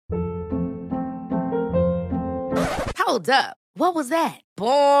Hold up. What was that?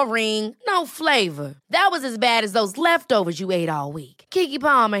 Boring. No flavor. That was as bad as those leftovers you ate all week. Keke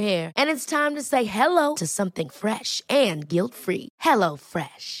Palmer here. And it's time to say hello to something fresh and guilt-free. Hello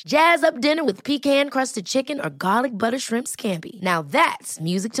Fresh. Jazz up dinner with pecan-crusted chicken or garlic butter shrimp scampi. Now that's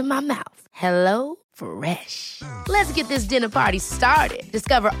music to my mouth. Hello Fresh. Let's get this dinner party started.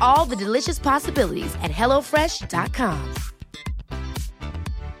 Discover all the delicious possibilities at hellofresh.com.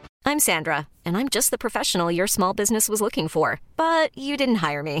 I'm Sandra, and I'm just the professional your small business was looking for. But you didn't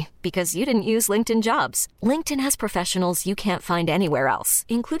hire me because you didn't use LinkedIn Jobs. LinkedIn has professionals you can't find anywhere else,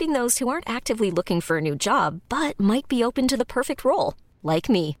 including those who aren't actively looking for a new job, but might be open to the perfect role, like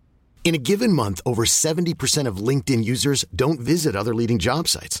me. In a given month, over 70% of LinkedIn users don't visit other leading job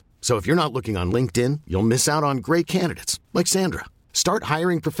sites. So if you're not looking on LinkedIn, you'll miss out on great candidates, like Sandra. Start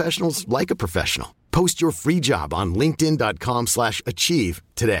hiring professionals like a professional. Post your free job on linkedin.com/achieve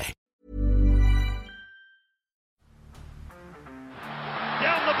today.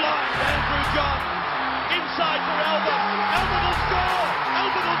 Down the blind, Andrew John. Inside for Albert. Albert will score.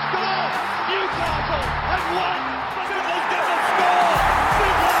 Albert will score. Newcastle have won. Fiddler's going to score.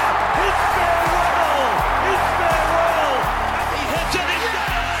 Fiddler, it's farewell. It's farewell. And he hits it. He's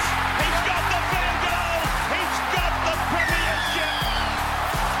got it. He's got the field goal. He's got the premiership.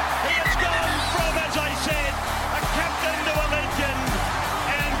 He has gone from, as I said, a captain to a legend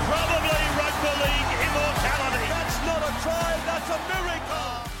and probably rugby league immortality. That's not a try. That's a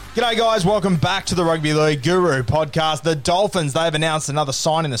miracle. G'day guys, welcome back to the Rugby League Guru podcast. The Dolphins, they've announced another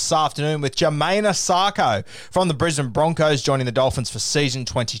signing this afternoon with Jamayne Isaako from the Brisbane Broncos joining the Dolphins for season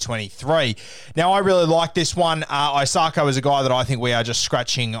 2023. Now, I really like this one. Isaako is a guy that I think we are just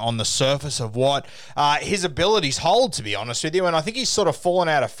scratching on the surface of what his abilities hold, to be honest with you, and I think he's sort of fallen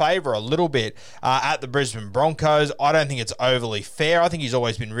out of favour a little bit at the Brisbane Broncos. I don't think it's overly fair. I think he's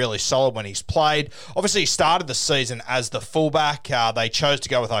always been really solid when he's played. Obviously, he started the season as the fullback. They chose to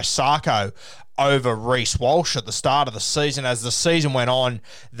go with Isaako over Reece Walsh at the start of the season. As the season went on,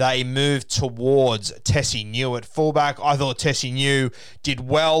 they moved towards Tesi Niu at fullback. I thought Tesi Niu did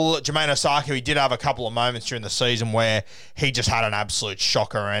well. Jamayne Isaako, he did have a couple of moments during the season where he just had an absolute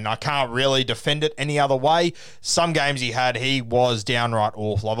shocker, and I can't really defend it any other way. Some games he had, he was downright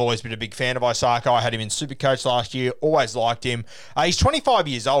awful. I've always been a big fan of Isaako. I had him in Supercoach last year, always liked him. He's 25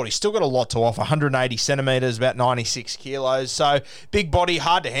 years old. He's still got a lot to offer, 180 centimetres, about 96 kilos. So big body,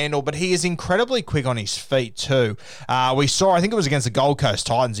 hard to handle, but he is incredibly quick on his feet too. We saw, I think it was against the Gold Coast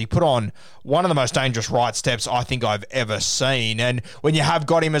Titans, he put on one of the most dangerous right steps I think I've ever seen. And when you have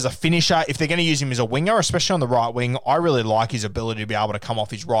got him as a finisher, if they're going to use him as a winger, especially on the right wing, I really like his ability to be able to come off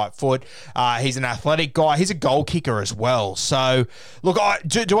his right foot. He's an athletic guy. He's a goal kicker as well. So, look,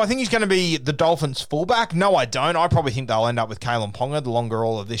 do I think he's going to be the Dolphins' fullback? No, I don't. I probably think they'll end up with Kalen Ponga the longer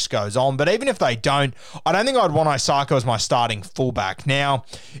all of this goes on. But even if they don't, I don't think I'd want Isaako as my starting fullback. Now,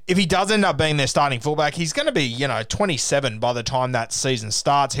 if he does end up being their starting fullback, he's going to be, 27 by the time that season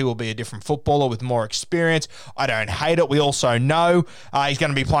starts. He will be a different footballer with more experience. I don't hate it. We also know he's going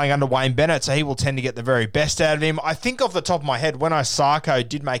to be playing under Wayne Bennett, so he will tend to get the very best out of him. I think off the top of my head, when Isaako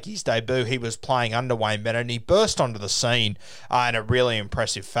did make his debut, he was playing under Wayne Bennett, and he burst onto the scene in a really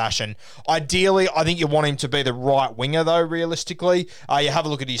impressive fashion. Ideally, I think you want him to be the right winger, though, realistically. You have a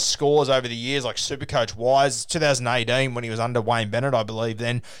look at his scores over the years, like Supercoach-wise, 2018, when he was under Wayne Bennett, I believe,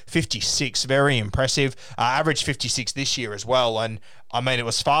 then 56, very impressive. Average 56 this year as well, and I mean, it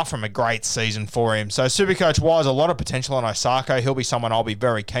was far from a great season for him. So Supercoach-wise, a lot of potential on Isaako. He'll be someone I'll be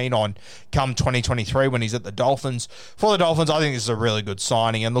very keen on come 2023 when he's at the Dolphins. For the Dolphins, I think this is a really good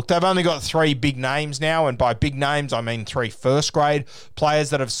signing. And look, they've only got 3 big names now, and by big names, I mean 3 first-grade players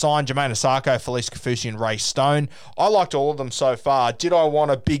that have signed: Jamayne Isaako, Felice Kaufusi, and Ray Stone. I liked all of them so far. Did I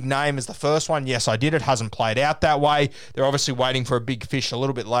want a big name as the first one? Yes, I did. It hasn't played out that way. They're obviously waiting for a big fish a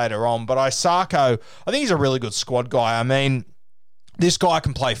little bit later on. But Isaako, I think he's a really good squad guy. I mean, this guy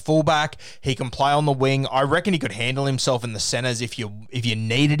can play fullback. He can play on the wing. I reckon he could handle himself in the centres if you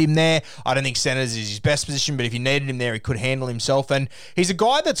needed him there. I don't think centres is his best position, but if you needed him there, he could handle himself. And he's a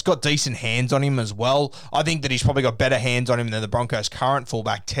guy that's got decent hands on him as well. I think that he's probably got better hands on him than the Broncos' current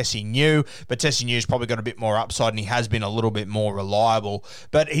fullback, Tesi Niu. But Tesi Niu's probably got a bit more upside, and he has been a little bit more reliable.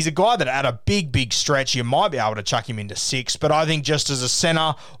 But he's a guy that at a big stretch, you might be able to chuck him into 6. But I think just as a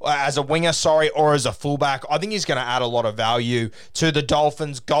centre, as a winger, or as a fullback, I think he's going to add a lot of value to the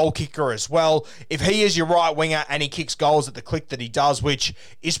Dolphins. Goal kicker as well. If he is your right winger and he kicks goals at the click that he does, which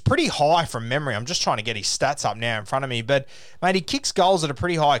is pretty high from memory. I'm just trying to get his stats up now in front of me, but mate, he kicks goals at a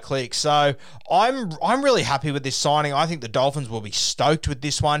pretty high click. So I'm really happy with this signing. I think the Dolphins will be stoked with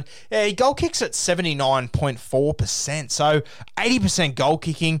this one. Yeah, he goal kicks at 79.4%. So 80% goal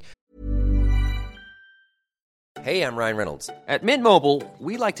kicking. Hey, I'm Ryan Reynolds. At Mint Mobile,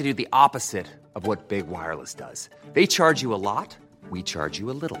 we like to do the opposite of what Big Wireless does. They charge you a lot, we charge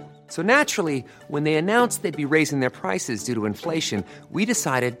you a little. So naturally, when they announced they'd be raising their prices due to inflation, we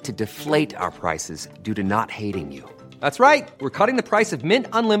decided to deflate our prices due to not hating you. That's right. We're cutting the price of Mint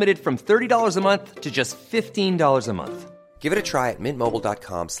Unlimited from $30 a month to just $15 a month. Give it a try at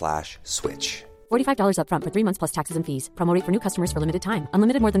mintmobile.com/switch. $45 up front for 3 months plus taxes and fees. Promo rate for new customers for limited time.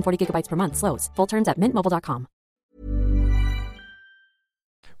 Unlimited more than 40 gigabytes per month. Slows full terms at mintmobile.com.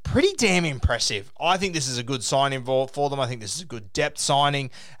 Pretty damn impressive. I think this is a good signing for them. I think this is a good depth signing.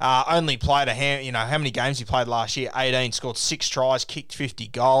 Only played how many games he played last year? 18, scored 6 tries, kicked 50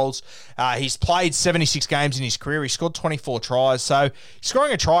 goals. He's played 76 games in his career. He scored 24 tries. So he's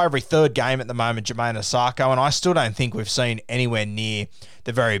scoring a try every third game at the moment, Jamayne Isaako, and I still don't think we've seen anywhere near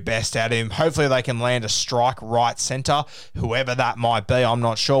the very best out of him. Hopefully they can land a strike right centre, whoever that might be. I'm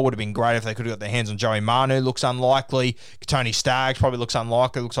not sure. Would have been great if they could have got their hands on Joey Manu. Looks unlikely. Tony Staggs probably looks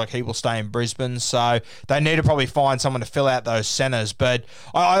unlikely. Looks like he will stay in Brisbane. So they need to probably find someone to fill out those centres. But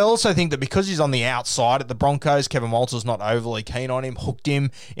I also think that because he's on the outside at the Broncos, Kevin Walters not overly keen on him. Hooked him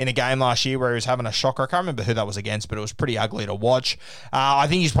in a game last year where he was having a shocker. I can't remember who that was against, but it was pretty ugly to watch. I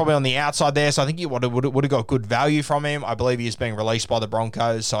think he's probably on the outside there, so I think he would have got good value from him. I believe he is being released by the Broncos,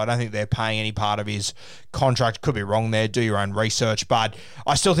 so I don't think they're paying any part of his contract. Could be wrong there. Do your own research. But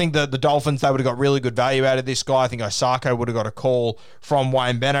I still think that the Dolphins, they would have got really good value out of this guy. I think Isaako would have got a call from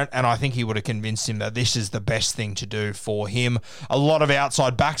Wayne Bennett, and I think he would have convinced him that this is the best thing to do for him. A lot of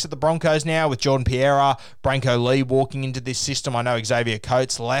outside backs at the Broncos now with Jordan Pierre, Branko Lee walking into this system. I know Xavier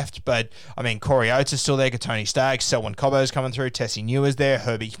Coates left, but I mean, Corey Oates is still there, Tony Staggs, Selwyn Cobbo's coming through, Tessie New is there,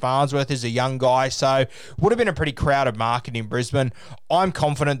 Herbie Farnsworth is a young guy, so would have been a pretty crowded market in Brisbane. I'm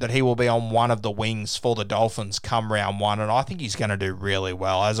confident that he will be on one of the wings for the Dolphins come round one, and I think he's going to do really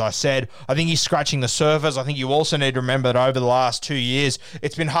well. As I said, I think he's scratching the surface. I think you also need to remember that over the last 2 years,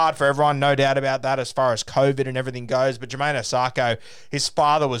 it's been hard for everyone, no doubt about that, as far as COVID and everything goes, but Jamayne Isaako, his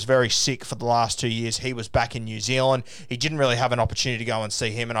father was very sick for the last 2 years. He was back in New Zealand. He didn't really have an opportunity to go and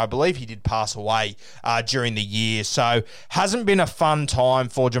see him, and I believe he did pass away during the year. So hasn't been a fun time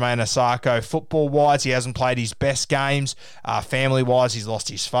for Jamayne Isaako. Football-wise, he hasn't played his best games. Family-wise, he's lost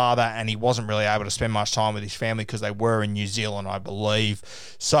his father, and he wasn't really able to spend much time with his family because they were in New Zealand, I believe.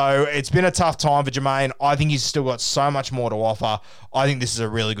 So it's been a tough time for Jamayne. I think he's still got so much more to offer. I think this is a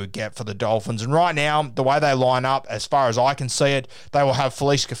really good get for the Dolphins. And right now, the way they line up, as far as I can see it, they will have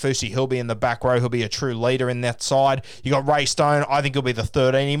Felice Kafusi. He'll be in the back row. He'll be a true leader in that side. You got Ray Stone. I think he'll be the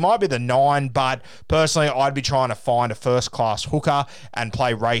 13. He might be the 9, but personally, I'd be trying to find a first-class hooker and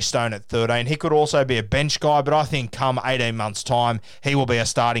play Ray Stone at 13. He could also be a bench guy, but I think come 18 months' time, he will be a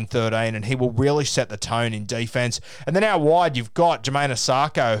starting 13, and he will really set the tone in defense. And then out wide, you've got Jamayne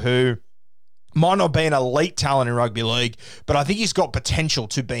Isaako, who might not be an elite talent in rugby league, but I think he's got potential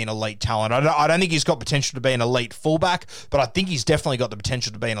to be an elite talent. I don't think he's got potential to be an elite fullback, but I think he's definitely got the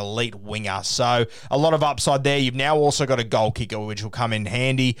potential to be an elite winger. So a lot of upside there. You've now also got a goal kicker, which will come in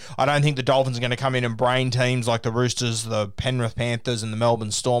handy. I don't think the Dolphins are going to come in and brain teams like the Roosters, the Penrith Panthers, and the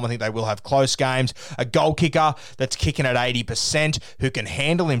Melbourne Storm. I think they will have close games. A goal kicker that's kicking at 80%, who can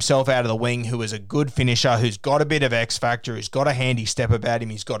handle himself out of the wing, who is a good finisher, who's got a bit of X factor, who's got a handy step about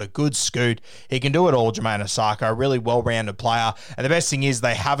him, he's got a good scoot. He can do it all, Jamayne Isaako, a really well-rounded player. And the best thing is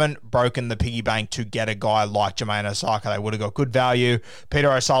they haven't broken the piggy bank to get a guy like Jamayne Isaako. They would have got good value.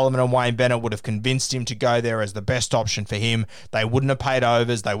 Peter O'Sullivan and Wayne Bennett would have convinced him to go there as the best option for him. They wouldn't have paid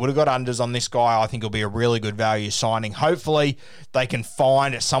overs. They would have got unders on this guy. I think it'll be a really good value signing. Hopefully, they can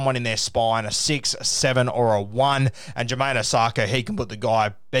find someone in their spine, a 6, a 7, or a 1. And Jamayne Isaako, he can be the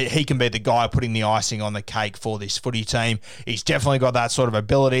guy putting the icing on the cake for this footy team. He's definitely got that sort of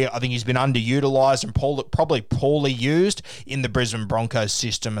ability. I think he's been underutilised and probably poorly used in the Brisbane Broncos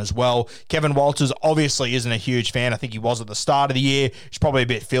system as well. Kevin Walters obviously isn't a huge fan. I think he was at the start of the year. He's probably a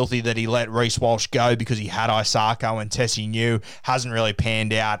bit filthy that he let Reece Walsh go because he had Isaako and Tessie New. Hasn't really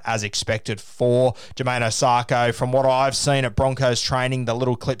panned out as expected for Jamayne Isaako. From what I've seen at Broncos training, the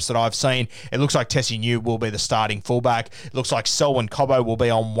little clips that I've seen, it looks like Tessie New will be the starting fullback. It looks like Selwyn Cobbo will be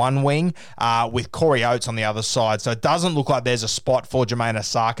on one wing with Corey Oates on the other side. So it doesn't look like there's a spot for Jamayne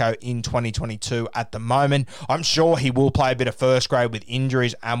Isaako in 2022 at the moment. I'm sure he will play a bit of first grade with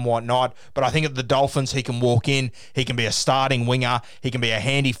injuries and whatnot, but I think at the Dolphins he can walk in, he can be a starting winger, he can be a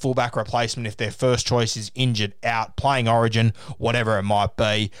handy fullback replacement if their first choice is injured, out, playing Origin, whatever it might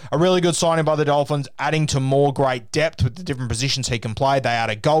be. A really good signing by the Dolphins, adding to more great depth with the different positions he can play. They add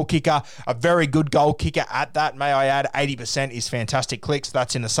a goal kicker, a very good goal kicker at that, may I add. 80% is fantastic clicks.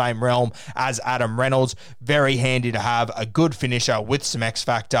 That's in the same realm as Adam Reynolds. Very handy to have a good finisher with some X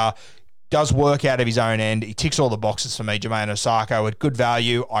factor. does work out of his own end. He ticks all the boxes for me, Jermaine Osako. At good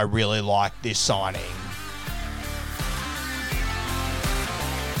value, I really like this signing.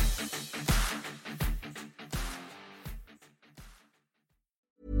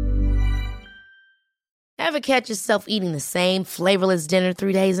 Ever catch yourself eating the same flavorless dinner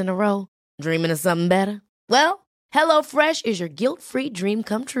 3 days in a row? Dreaming of something better? Well, HelloFresh is your guilt-free dream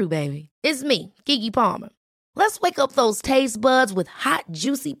come true, baby. It's me, Keke Palmer. Let's wake up those taste buds with hot,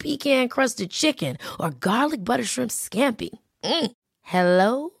 juicy pecan-crusted chicken or garlic butter shrimp scampi.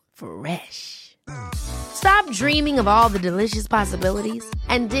 Hello Fresh. Stop dreaming of all the delicious possibilities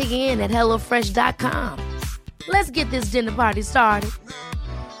and dig in at HelloFresh.com. Let's get this dinner party started.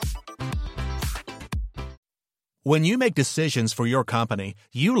 When you make decisions for your company,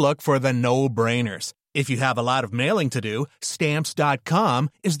 you look for the no-brainers. If you have a lot of mailing to do, Stamps.com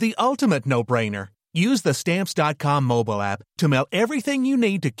is the ultimate no-brainer. Use the Stamps.com mobile app to mail everything you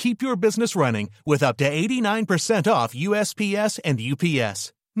need to keep your business running with up to 89% off USPS and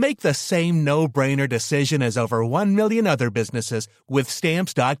UPS. Make the same no-brainer decision as over 1 million other businesses with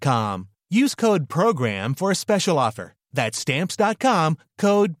Stamps.com. Use code PROGRAM for a special offer. That's Stamps.com,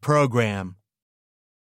 code PROGRAM.